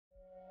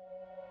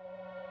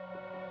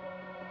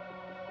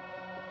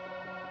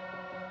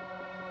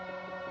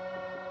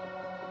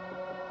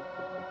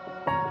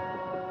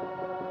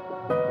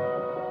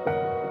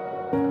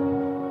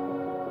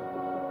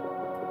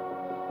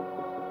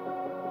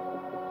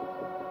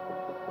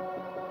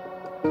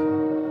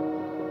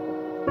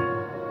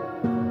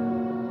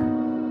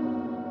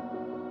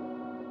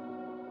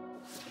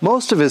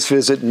Most of us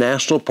visit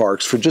national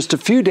parks for just a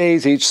few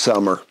days each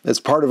summer as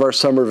part of our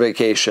summer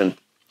vacation.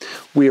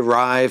 We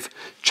arrive,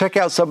 check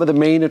out some of the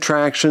main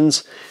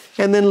attractions,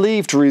 and then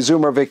leave to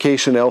resume our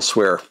vacation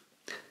elsewhere.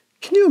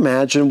 Can you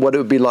imagine what it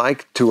would be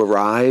like to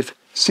arrive,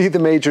 see the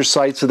major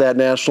sights of that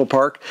national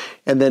park,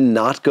 and then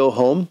not go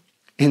home?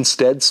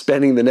 Instead,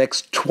 spending the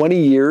next 20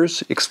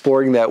 years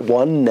exploring that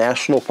one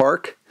national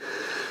park?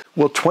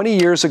 Well, 20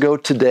 years ago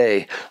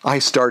today, I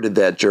started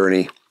that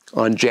journey.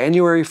 On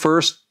January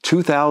 1st,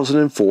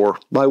 2004,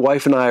 my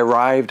wife and I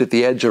arrived at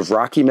the edge of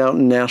Rocky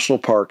Mountain National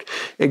Park,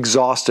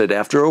 exhausted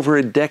after over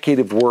a decade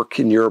of work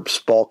in Europe's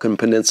Balkan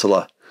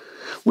Peninsula.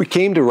 We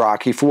came to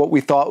Rocky for what we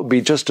thought would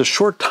be just a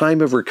short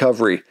time of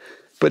recovery,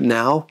 but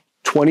now,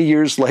 20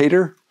 years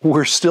later,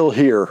 we're still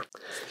here.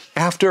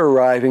 After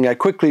arriving, I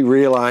quickly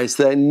realized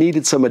that I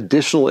needed some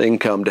additional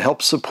income to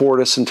help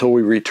support us until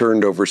we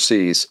returned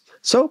overseas.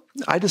 So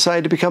I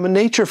decided to become a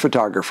nature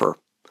photographer.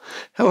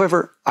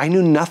 However, I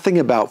knew nothing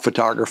about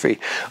photography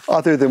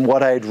other than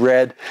what I had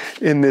read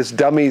in this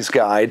dummy's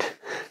guide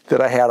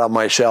that I had on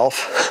my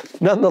shelf.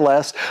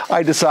 Nonetheless,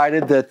 I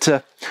decided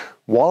that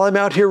while I'm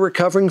out here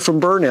recovering from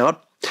burnout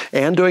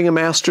and doing a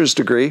master's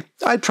degree,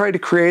 I'd try to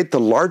create the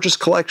largest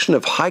collection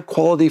of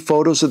high-quality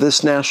photos of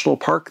this national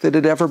park that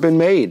had ever been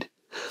made.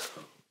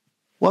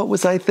 What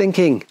was I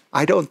thinking?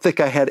 I don't think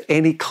I had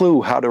any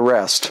clue how to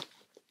rest.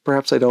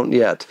 Perhaps I don't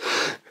yet.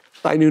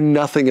 I knew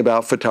nothing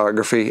about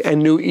photography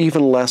and knew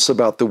even less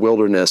about the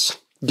wilderness.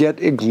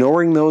 Yet,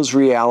 ignoring those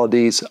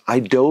realities, I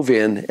dove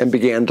in and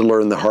began to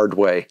learn the hard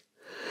way.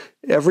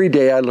 Every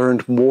day I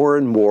learned more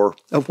and more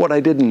of what I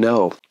didn't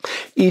know.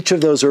 Each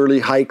of those early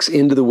hikes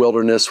into the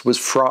wilderness was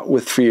fraught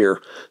with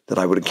fear that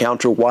I would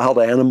encounter wild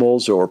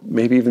animals or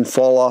maybe even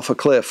fall off a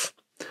cliff.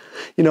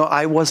 You know,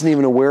 I wasn't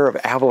even aware of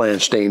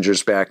avalanche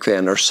dangers back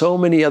then or so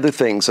many other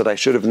things that I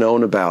should have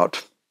known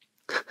about.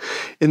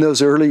 In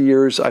those early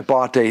years, I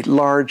bought a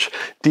large,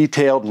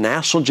 detailed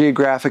National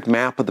Geographic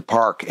map of the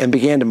park and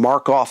began to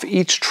mark off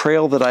each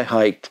trail that I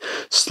hiked,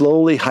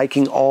 slowly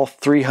hiking all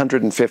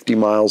 350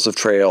 miles of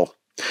trail.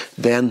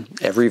 Then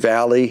every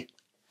valley,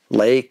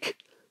 lake,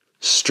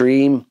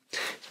 stream,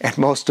 and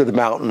most of the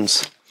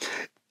mountains.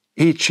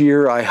 Each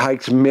year, I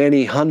hiked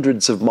many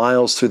hundreds of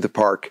miles through the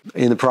park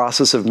in the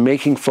process of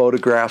making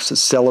photographs that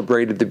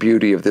celebrated the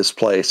beauty of this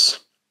place.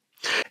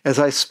 As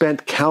I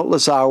spent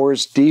countless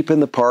hours deep in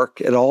the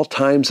park at all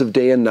times of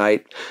day and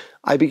night,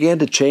 I began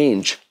to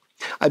change.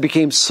 I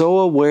became so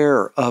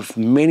aware of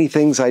many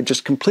things I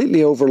just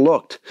completely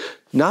overlooked,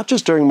 not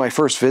just during my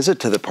first visit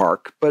to the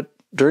park, but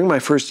during my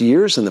first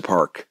years in the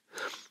park.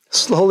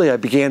 Slowly, I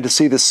began to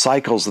see the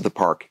cycles of the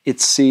park,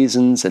 its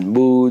seasons and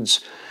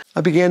moods. I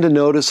began to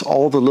notice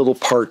all the little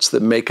parts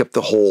that make up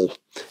the whole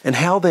and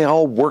how they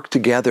all work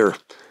together.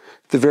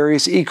 The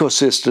various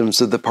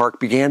ecosystems of the park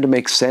began to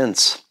make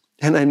sense.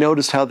 And I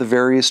noticed how the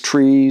various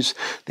trees,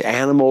 the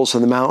animals,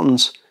 and the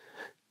mountains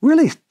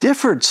really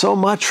differed so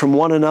much from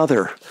one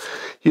another.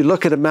 You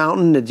look at a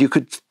mountain and you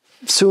could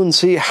soon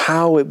see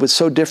how it was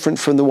so different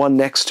from the one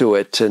next to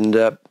it.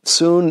 And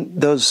soon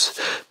those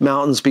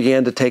mountains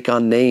began to take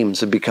on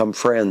names and become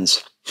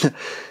friends.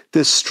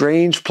 This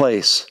strange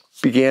place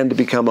began to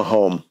become a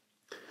home.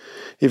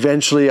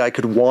 Eventually, I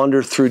could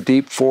wander through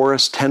deep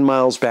forest 10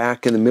 miles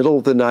back in the middle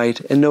of the night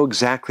and know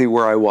exactly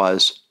where I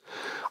was.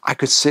 I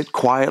could sit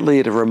quietly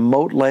at a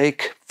remote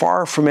lake,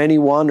 far from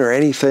anyone or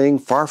anything,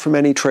 far from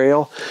any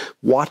trail,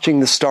 watching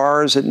the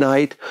stars at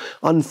night,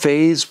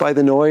 unfazed by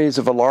the noise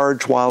of a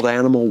large wild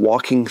animal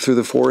walking through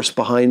the forest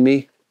behind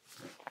me.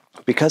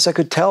 Because I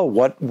could tell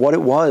what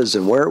it was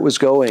and where it was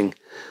going,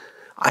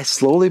 I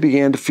slowly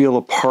began to feel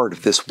a part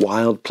of this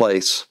wild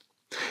place.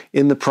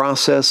 In the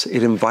process,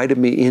 it invited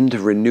me into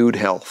renewed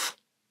health.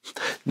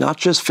 Not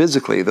just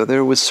physically, though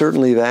there was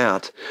certainly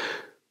that,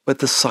 but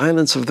the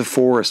silence of the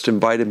forest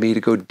invited me to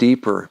go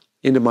deeper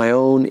into my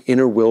own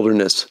inner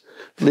wilderness,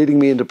 leading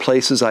me into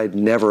places I'd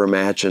never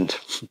imagined.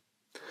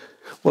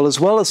 Well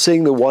as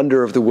seeing the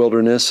wonder of the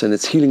wilderness and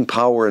its healing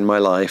power in my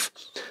life,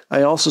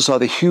 I also saw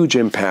the huge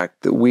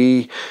impact that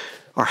we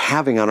are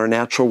having on our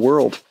natural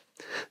world.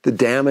 The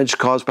damage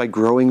caused by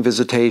growing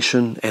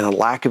visitation and a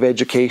lack of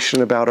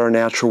education about our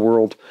natural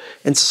world,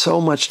 and so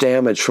much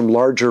damage from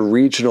larger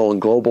regional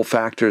and global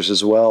factors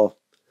as well.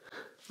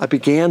 I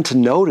began to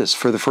notice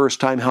for the first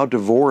time how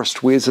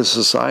divorced we as a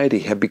society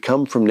have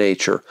become from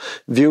nature,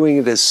 viewing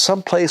it as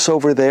someplace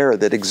over there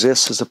that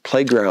exists as a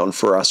playground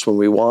for us when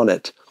we want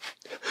it.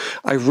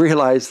 I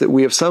realized that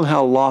we have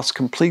somehow lost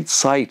complete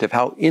sight of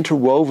how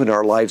interwoven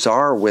our lives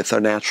are with our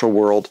natural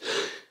world,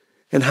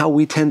 and how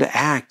we tend to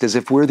act as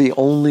if we're the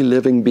only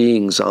living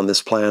beings on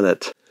this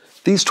planet.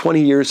 These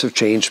 20 years have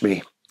changed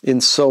me in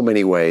so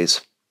many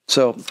ways.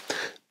 So,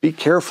 be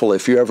careful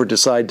if you ever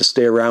decide to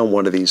stay around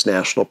one of these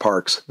national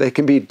parks. They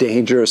can be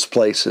dangerous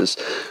places,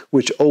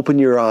 which open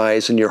your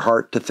eyes and your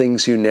heart to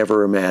things you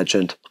never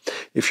imagined.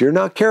 If you're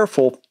not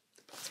careful,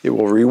 it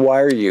will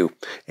rewire you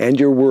and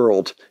your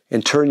world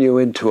and turn you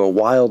into a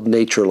wild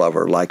nature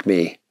lover like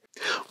me.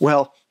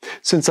 Well,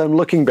 Since I'm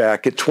looking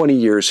back at 20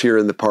 years here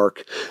in the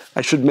park,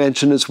 I should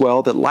mention as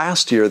well that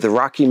last year the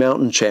Rocky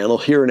Mountain Channel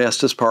here in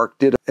Estes Park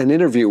did an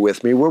interview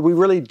with me where we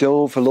really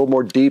dove a little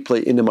more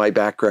deeply into my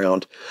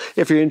background.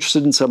 If you're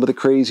interested in some of the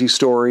crazy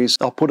stories,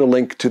 I'll put a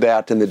link to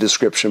that in the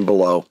description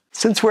below.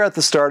 Since we're at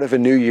the start of a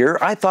new year,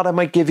 I thought I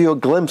might give you a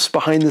glimpse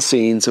behind the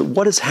scenes at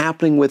what is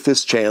happening with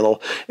this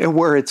channel and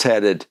where it's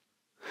headed.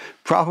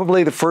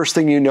 Probably the first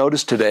thing you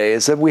notice today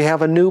is that we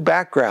have a new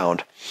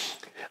background.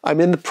 I'm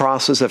in the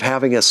process of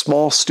having a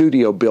small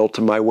studio built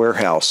in my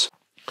warehouse.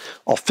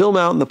 I'll film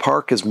out in the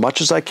park as much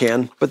as I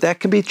can, but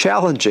that can be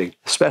challenging,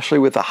 especially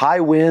with the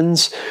high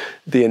winds,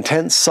 the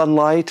intense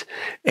sunlight,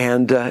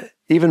 and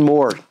even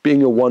more,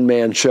 being a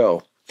one-man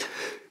show.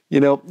 You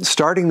know,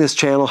 starting this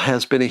channel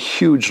has been a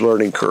huge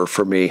learning curve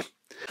for me.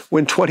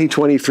 When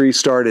 2023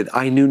 started,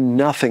 I knew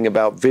nothing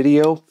about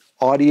video,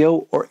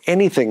 audio, or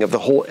anything of the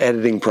whole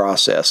editing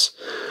process.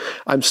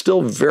 I'm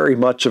still very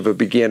much of a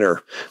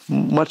beginner,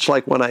 much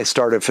like when I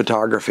started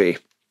photography.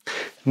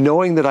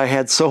 Knowing that I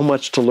had so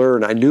much to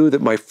learn, I knew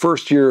that my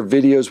first year of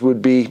videos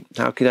would be,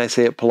 how can I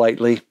say it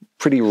politely,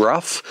 pretty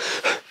rough.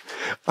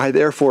 I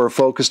therefore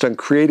focused on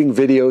creating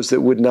videos that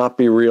would not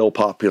be real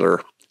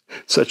popular,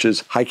 such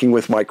as hiking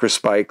with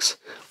microspikes,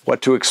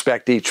 what to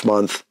expect each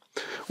month,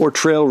 or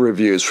trail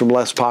reviews from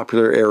less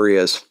popular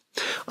areas.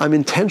 I'm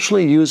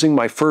intentionally using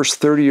my first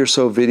 30 or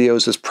so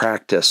videos as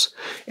practice,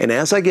 and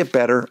as I get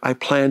better, I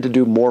plan to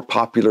do more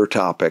popular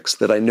topics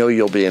that I know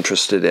you'll be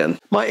interested in.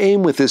 My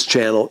aim with this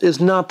channel is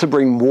not to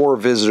bring more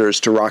visitors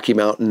to Rocky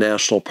Mountain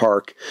National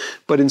Park,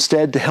 but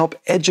instead to help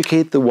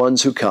educate the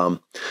ones who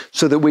come,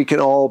 so that we can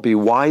all be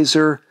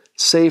wiser,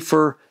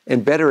 safer,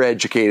 and better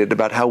educated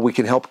about how we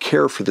can help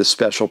care for this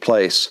special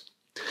place.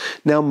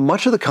 Now,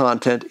 much of the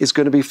content is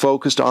going to be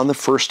focused on the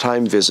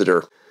first-time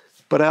visitor,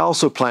 but I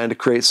also plan to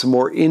create some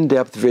more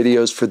in-depth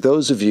videos for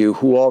those of you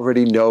who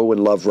already know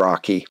and love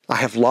Rocky. I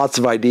have lots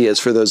of ideas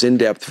for those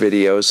in-depth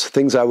videos,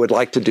 things I would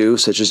like to do,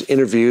 such as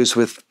interviews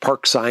with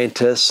park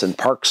scientists and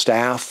park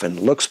staff and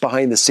looks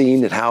behind the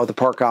scene at how the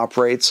park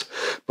operates.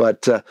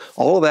 But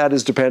all of that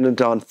is dependent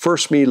on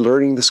first me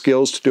learning the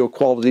skills to do a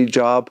quality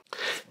job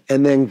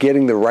and then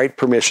getting the right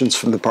permissions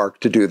from the park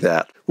to do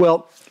that.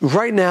 Well,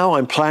 right now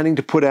I'm planning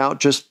to put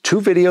out just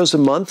 2 videos a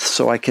month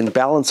so I can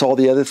balance all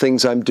the other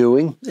things I'm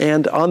doing.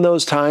 And on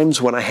those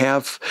times when I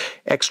have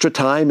extra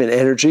time and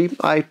energy,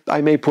 I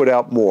may put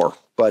out more,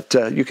 but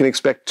you can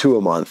expect 2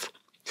 a month.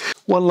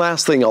 One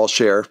last thing I'll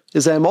share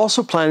is that I'm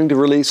also planning to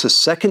release a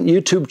second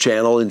YouTube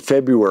channel in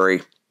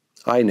February.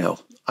 I know,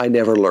 I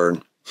never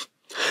learn.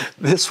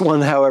 This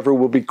one, however,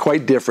 will be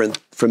quite different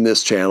from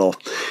this channel.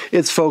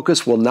 Its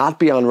focus will not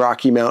be on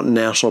Rocky Mountain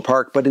National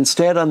Park, but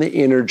instead on the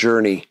inner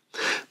journey.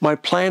 My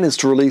plan is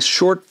to release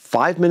short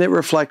 5-minute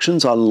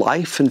reflections on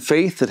life and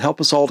faith that help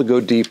us all to go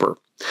deeper.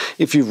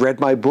 If you've read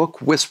my book,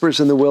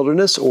 Whispers in the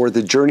Wilderness, or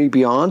The Journey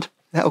Beyond,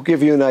 that'll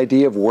give you an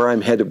idea of where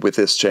I'm headed with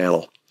this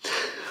channel.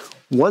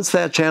 Once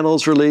that channel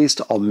is released,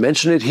 I'll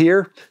mention it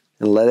here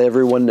and let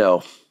everyone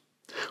know.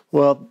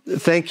 Well,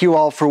 thank you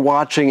all for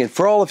watching, and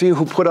for all of you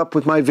who put up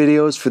with my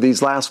videos for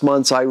these last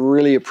months, I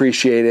really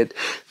appreciate it.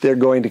 They're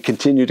going to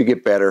continue to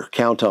get better.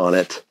 Count on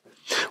it.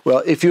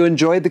 Well, if you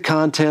enjoyed the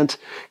content,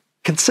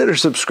 consider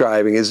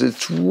subscribing, as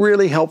it's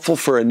really helpful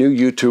for a new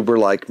YouTuber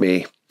like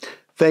me.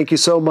 Thank you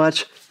so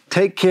much.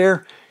 Take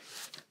care,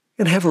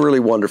 and have a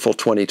really wonderful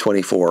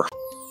 2024.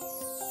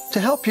 To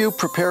help you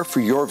prepare for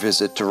your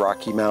visit to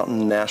Rocky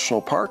Mountain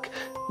National Park,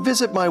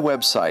 visit my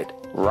website,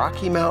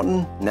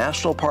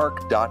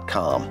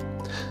 RockyMountainNationalPark.com.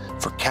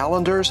 For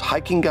calendars,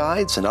 hiking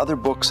guides, and other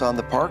books on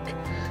the park,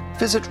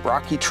 visit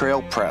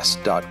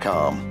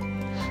RockyTrailPress.com.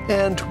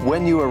 And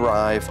when you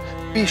arrive,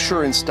 be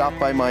sure and stop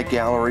by my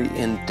gallery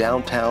in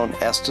downtown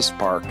Estes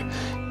Park,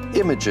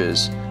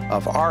 Images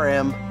of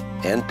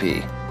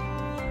RMNP.